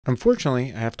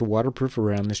Unfortunately, I have to waterproof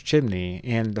around this chimney,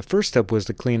 and the first step was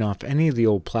to clean off any of the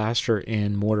old plaster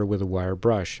and mortar with a wire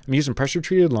brush. I'm using pressure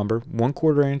treated lumber,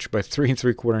 1/4 inch by 3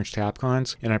 3/4 inch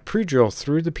Tapcons, and I pre-drill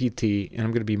through the PT, and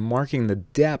I'm going to be marking the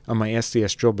depth on my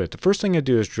SDS drill bit. The first thing I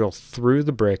do is drill through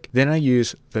the brick, then I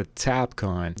use the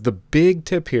Tapcon. The big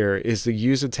tip here is to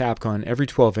use a Tapcon every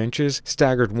 12 inches,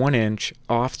 staggered 1 inch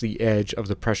off the edge of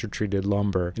the pressure treated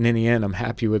lumber, and in the end I'm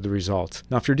happy with the results.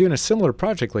 Now if you're doing a similar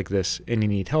project like this and you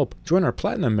need help, join our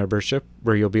Platinum membership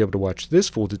where you'll be able to watch this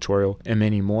full tutorial and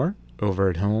many more over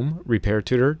at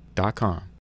homerepairtutor.com.